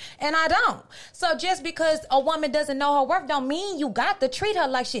shit. And I don't. So just because a woman doesn't know her worth don't mean you got to treat her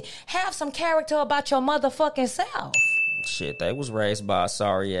like shit. Have some character about your motherfucking self. Shit, they was raised by a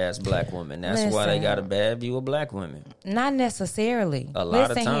sorry ass black woman. That's why they Listen. got a bad view of black women. Not necessarily. A lot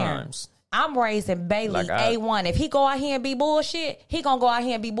Listen of here. times. I'm raising Bailey Like I- A1. If he go out here and be bullshit, he gonna go out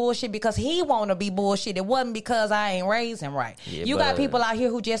here and be bullshit because he wanna be bullshit. It wasn't because I ain't raised him right. Yeah, you got but- people out here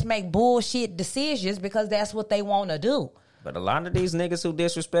who just make bullshit decisions because that's what they wanna do. But a lot of these niggas who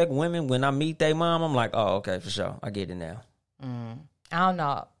disrespect women, when I meet their mom, I'm like, oh, okay, for sure. I get it now. I don't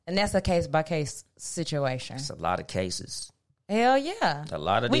know. And that's a case by case situation. It's a lot of cases. Hell yeah. A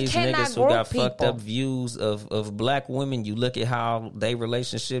lot of We these cannot niggas who group got fucked people. up views of black women, you look at how their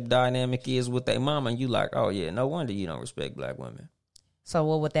relationship dynamic is with their mama, and you like, oh yeah, no wonder you don't respect black women. So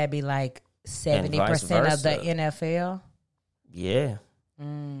what would that be like? 70% of the versa. NFL? Yeah.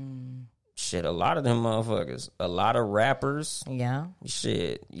 Shit, a lot of them motherfuckers. A lot of rappers. Yeah.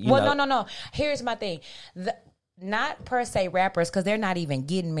 Shit. No. Here's my thing. not per se rappers, because they're not even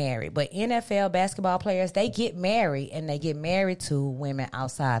getting married, but NFL basketball players, they get married, and they get married to women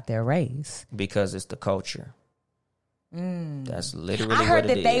outside their race. Because it's the culture. That's literally I heard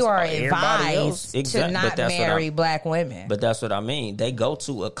what it that they is. were Everybody else, advised to not marry black women. But that's what I mean. They go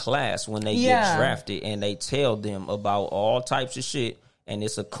to a class when they get drafted, and they tell them about all types of shit. And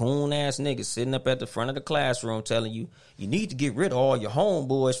it's a coon-ass nigga sitting up at the front of the classroom telling you, you need to get rid of all your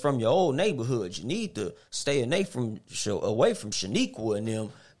homeboys from your old neighborhoods. You need to stay away from Shaniqua and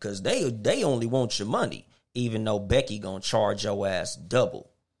them, because they only want your money, even though Becky gonna charge your ass double.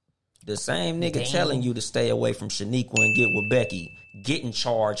 The same nigga telling you to stay away from Shaniqua and get with Becky, getting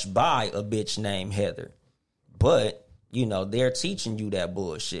charged by a bitch named Heather. But, you know, they're teaching you that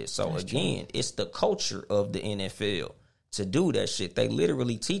bullshit. So, again, it's the culture of the NFL to do that shit. They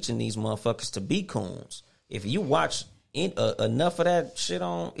literally teaching these motherfuckers to be coons. If you watch enough of that shit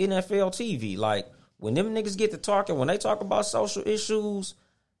on NFL TV, like, when them niggas get to talking, when they talk about social issues,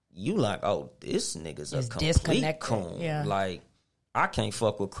 you like, oh, this nigga's a complete coon. Yeah. Like, I can't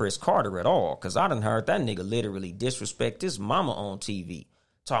fuck with Chris Carter at all, because I done heard that nigga literally disrespect his mama on TV.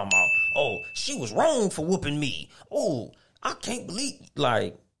 Talking about, oh, she was wrong for whooping me. Oh, I can't believe.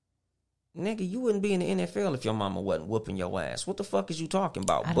 Like, nigga, you wouldn't be in the NFL if your mama wasn't whooping your ass. What the fuck is you talking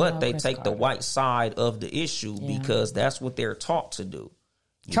about? But they take the white side of the issue because that's what they're taught to do.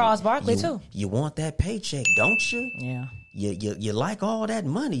 Charles Barkley, too. You want that paycheck, don't you? Yeah. You like all that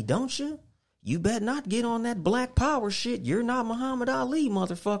money, don't you? You better not get on that black power shit. You're not Muhammad Ali,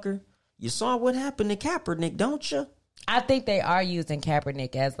 motherfucker. You saw what happened to Kaepernick, don't you? I think they are using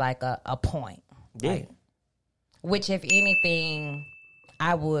Kaepernick as like a point. Yeah. Right? Which, if anything,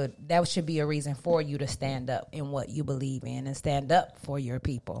 that should be a reason for you to stand up in what you believe in and stand up for your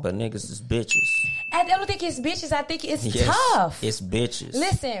people. But niggas is bitches. I don't think it's bitches. I think it's tough. It's bitches.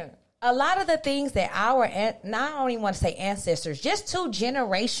 Listen, a lot of the things that I don't even want to say ancestors, just 2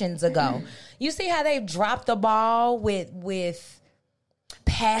 generations ago, you see how they've dropped the ball with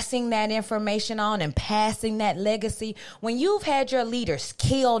passing that information on and passing that legacy. When you've had your leaders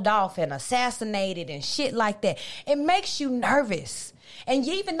killed off and assassinated and shit like that, it makes you nervous. And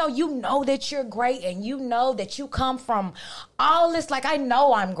even though you know that you're great and you know that you come from all this, like, I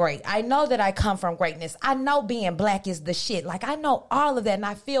know I'm great. I know that I come from greatness. I know being black is the shit. Like, I know all of that and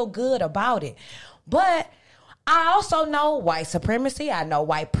I feel good about it. But I also know white supremacy. I know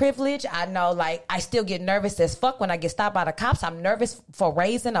white privilege. I know, like, I still get nervous as fuck when I get stopped by the cops. I'm nervous for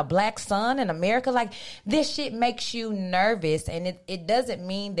raising a black son in America. Like, this shit makes you nervous, and it doesn't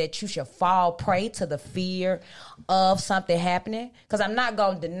mean that you should fall prey to the fear of something happening, because I'm not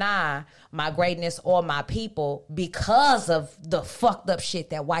going to deny my greatness or my people because of the fucked up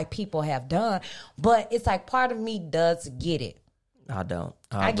shit that white people have done. But it's like part of me does get it. I don't.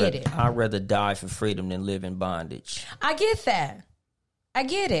 I get it. I'd rather die for freedom than live in bondage. I get that. I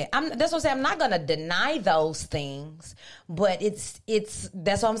get it. That's what I'm saying. I'm not going to deny those things, but it's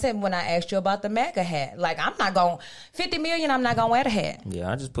that's what I'm saying when I asked you about the MAGA hat. Like, I'm not going, 50 million, I'm not going to wear the hat.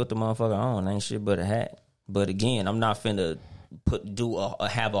 Yeah, I just put the motherfucker on. Ain't shit but a hat. But again, I'm not finna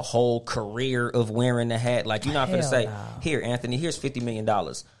have a whole career of wearing the hat. Like, you're not finna say, here, Anthony, here's $50 million.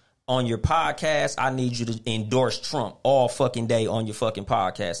 On your podcast, I need you to endorse Trump all fucking day on your fucking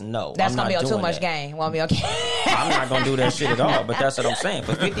podcast. No, that's going to be on too much game. Won't be okay. I'm not going to do that shit at all, but that's what I'm saying.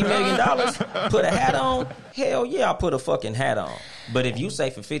 For $50 million, put a hat on? Hell yeah, I'll put a fucking hat on. But if you say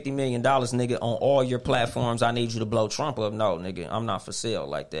for $50 million, nigga, on all your platforms, I need you to blow Trump up, no, nigga, I'm not for sale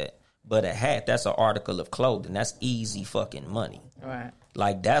like that. But a hat, that's an article of clothing. That's easy fucking money. Right.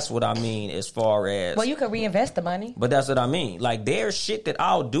 Like, that's what I mean as far as... Well, you could reinvest the money. But that's what I mean. Like, there's shit that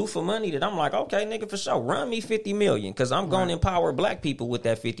I'll do for money that I'm like, okay, nigga, for sure, run me $50 million, because I'm going to empower black people with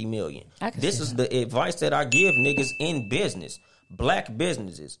that $50 million. This is the advice that I give niggas in business, black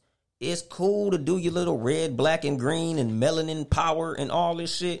businesses. It's cool to do your little red, black, and green and melanin power and all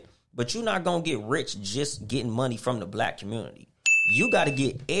this shit, but you're not going to get rich just getting money from the black community. You got to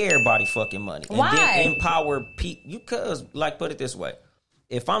get everybody fucking money. And Why? then empower people. Because, like, put it this way.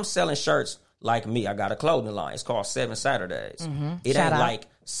 If I'm selling shirts like me, I got a clothing line. It's called 7 Saturdays. Mm-hmm. It ain't like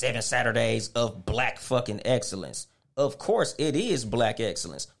 7 Saturdays of black fucking excellence. Of course, it is black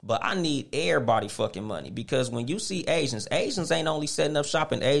excellence. But I need everybody fucking money. Because when you see Asians ain't only setting up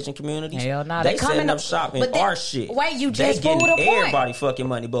shop in Asian communities. Hell no. They setting up shop in our shit. Wait, you just they getting pulled a point. Everybody fucking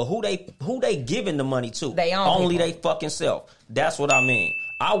money. But who they giving the money to? They own only people. they fucking self. That's what I mean.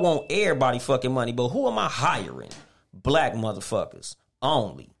 I want everybody fucking money. But who am I hiring? Black motherfuckers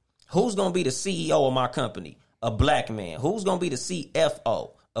only. Who's going to be the CEO of my company? A black man. Who's going to be the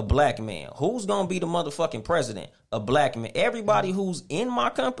CFO? A black man. Who's going to be the motherfucking president? A black man. Everybody who's in my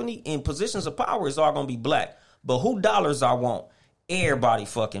company in positions of power is all going to be black. But who dollars I want? Everybody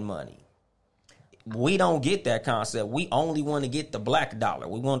fucking money. We don't get that concept. We only want to get the black dollar.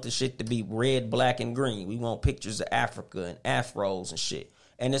 We want the shit to be red, black, and green. We want pictures of Africa and afros and shit.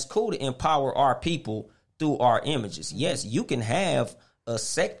 And it's cool to empower our people through our images. Yes, you can have a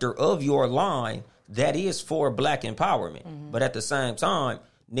sector of your line that is for black empowerment. Mm-hmm. But at the same time,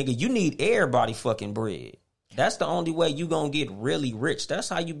 nigga, you need everybody fucking bread. That's the only way you gonna get really rich. That's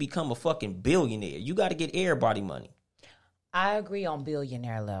how you become a fucking billionaire. You got to get everybody money. I agree on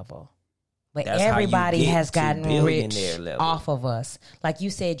billionaire level. But That's everybody has gotten rich level. Off of us. Like you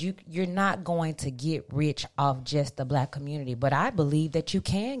said, you're not going to get rich off just the black community. But I believe that you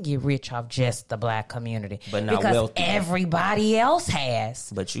can get rich off just the black community. But not because wealthy. Everybody else has.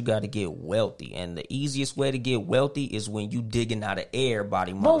 But you got to get wealthy. And the easiest way to get wealthy is when you digging out of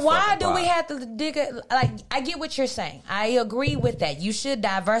everybody. But why do we have to dig it? Like, I get what you're saying. I agree with that. You should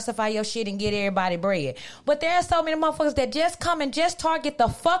diversify your shit and get everybody bread. But there are so many motherfuckers that just come and just target the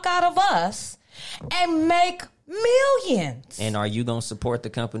fuck out of us and make millions. And are you going to support the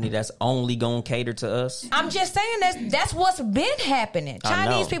company that's only going to cater to us? I'm just saying that's what's been happening.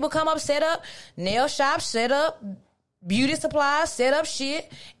 Chinese people come up, set up nail shops, set up beauty supplies, set up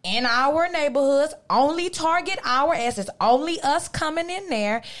shit in our neighborhoods, only target our assets, only us coming in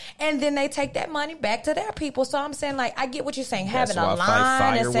there, and then they take that money back to their people. So I'm saying, like, I get what you're saying, having a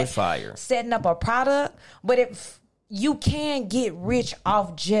line and setting up a product, but if you can get rich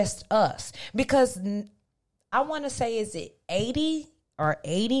off just us, because I want to say, is it 80 or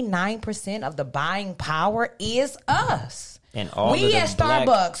 89% of the buying power is us. And all we at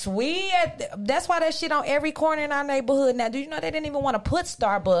Starbucks. That's why that shit on every corner in our neighborhood. Now, do you know they didn't even want to put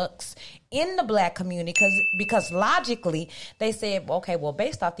Starbucks in the black community because logically they said, okay, well,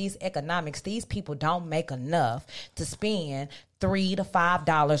 based off these economics, these people don't make enough to spend $3 to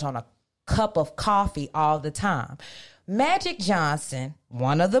 $5 on a cup of coffee all the time. Magic Johnson,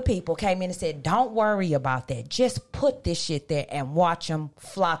 one of the people, came in and said, don't worry about that. Just put this shit there and watch them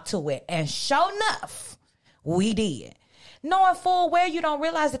flock to it. And sure enough, we did. Knowing full well you don't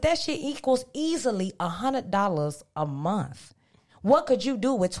realize that shit equals easily $100 a month. What could you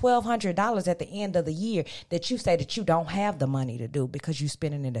do with $1,200 at the end of the year that you say that you don't have the money to do because you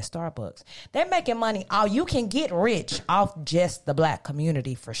spending it at Starbucks? They're making money. You can get rich off just the black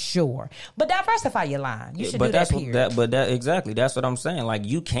community for sure. But diversify your line. You should do that, period. Exactly. That's what I'm saying. Like,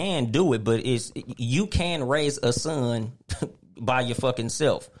 you can do it, but you can raise a son by your fucking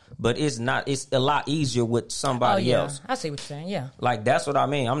self. But it's a lot easier with somebody else. I see what you're saying, yeah. Like, that's what I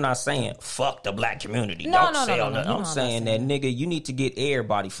mean. I'm not saying, fuck the black community. No. I'm saying that, nigga, you need to get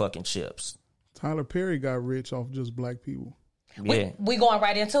everybody fucking chips. Tyler Perry got rich off just black people. Yeah. We going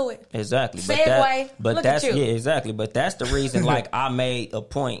right into it. Exactly. Segue. Look at you. Yeah, exactly. But that's the reason, like, I made a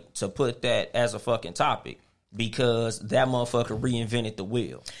point to put that as a fucking topic. Because that motherfucker reinvented the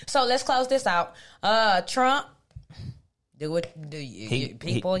wheel. So let's close this out. Trump. He'll be here. He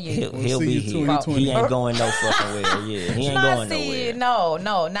ain't going no fucking where. Yeah, he ain't going nowhere.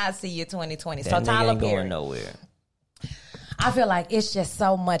 No, not see you 2020. So Tyler ain't Perry going nowhere. I feel like it's just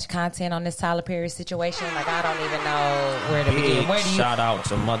so much content on this Tyler Perry situation. Like, I don't even know where to begin. Shout out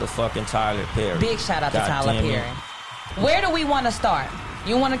to motherfucking Tyler Perry. Big shout out to Tyler Perry. Where do we want to start?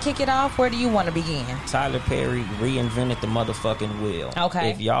 You want to kick it off? Where do you want to begin? Tyler Perry reinvented the motherfucking wheel.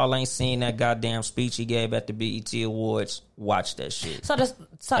 Okay. If y'all ain't seen that goddamn speech he gave at the BET Awards, watch that shit. So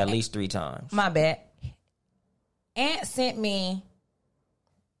at least 3 times. My bad. Aunt sent me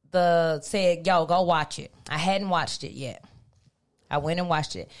said, yo, go watch it. I hadn't watched it yet. I went and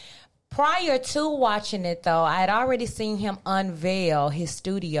watched it. Prior to watching it, though, I had already seen him unveil his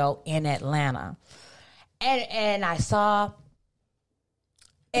studio in Atlanta. And I saw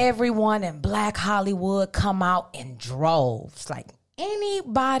everyone in Black Hollywood come out in droves. Like,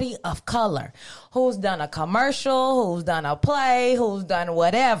 anybody of color who's done a commercial, who's done a play, who's done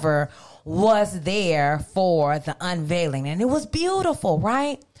whatever, was there for the unveiling. And it was beautiful,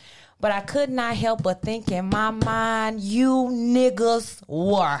 right? But I could not help but think in my mind, you niggas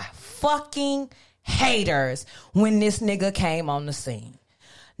were fucking haters when this nigga came on the scene.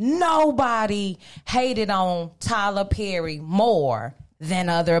 Nobody hated on Tyler Perry more than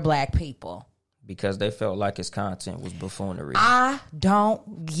other black people. Because they felt like his content was buffoonery. I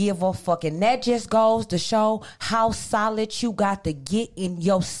don't give a fuck. And that just goes to show how solid you got to get in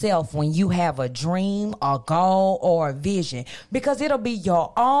yourself when you have a dream, a goal, or a vision. Because it'll be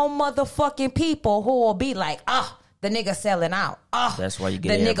your own motherfucking people who will be like, the nigga selling out. That's why you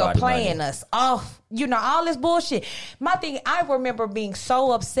get the nigga playing money. us. You know, all this bullshit. My thing, I remember being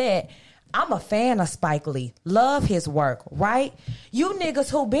so upset. I'm a fan of Spike Lee. Love his work, right? You niggas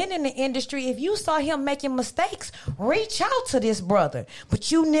who been in the industry, if you saw him making mistakes, reach out to this brother.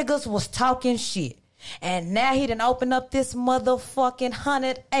 But you niggas was talking shit. And now he done opened up this motherfucking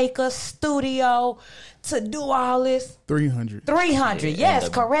 100-acre studio to do all this. 300. 300, yes,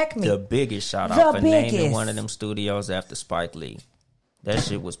 correct me. The biggest shout out for naming one of them studios after Spike Lee. That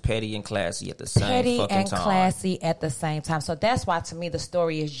shit was petty and classy at the same fucking time. Petty and classy at the same time. So that's why, to me, the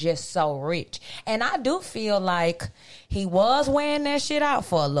story is just so rich. And I do feel like he was wearing that shit out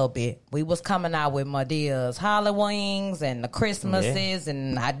for a little bit. We was coming out with Madea's Halloween's and the Christmases,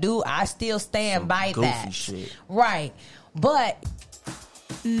 and I still stand by that. Shit. Right. But...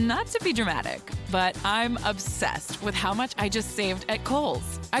 Not to be dramatic, but I'm obsessed with how much I just saved at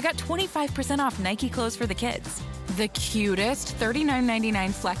Kohl's. I got 25% off Nike clothes for the kids, the cutest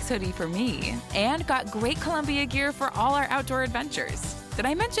 $39.99 flex hoodie for me, and got great Columbia gear for all our outdoor adventures. Did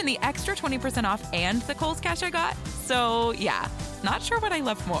I mention the extra 20% off and the Kohl's cash I got? So yeah, not sure what I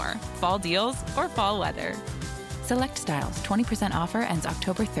love more, fall deals or fall weather. Select styles, 20% offer ends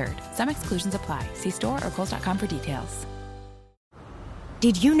October 3rd. Some exclusions apply. See store or Kohl's.com for details.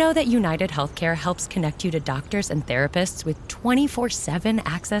 Did you know that United Healthcare helps connect you to doctors and therapists with 24/7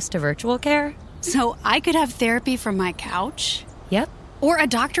 access to virtual care? So I could have therapy from my couch? Yep. Or a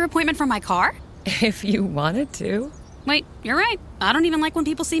doctor appointment from my car? If you wanted to. Wait, you're right. I don't even like when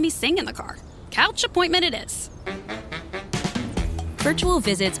people see me sing in the car. Couch appointment it is. Virtual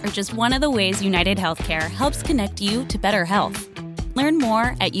visits are just one of the ways United Healthcare helps connect you to better health. Learn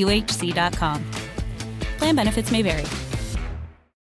more at uhc.com. Plan benefits may vary.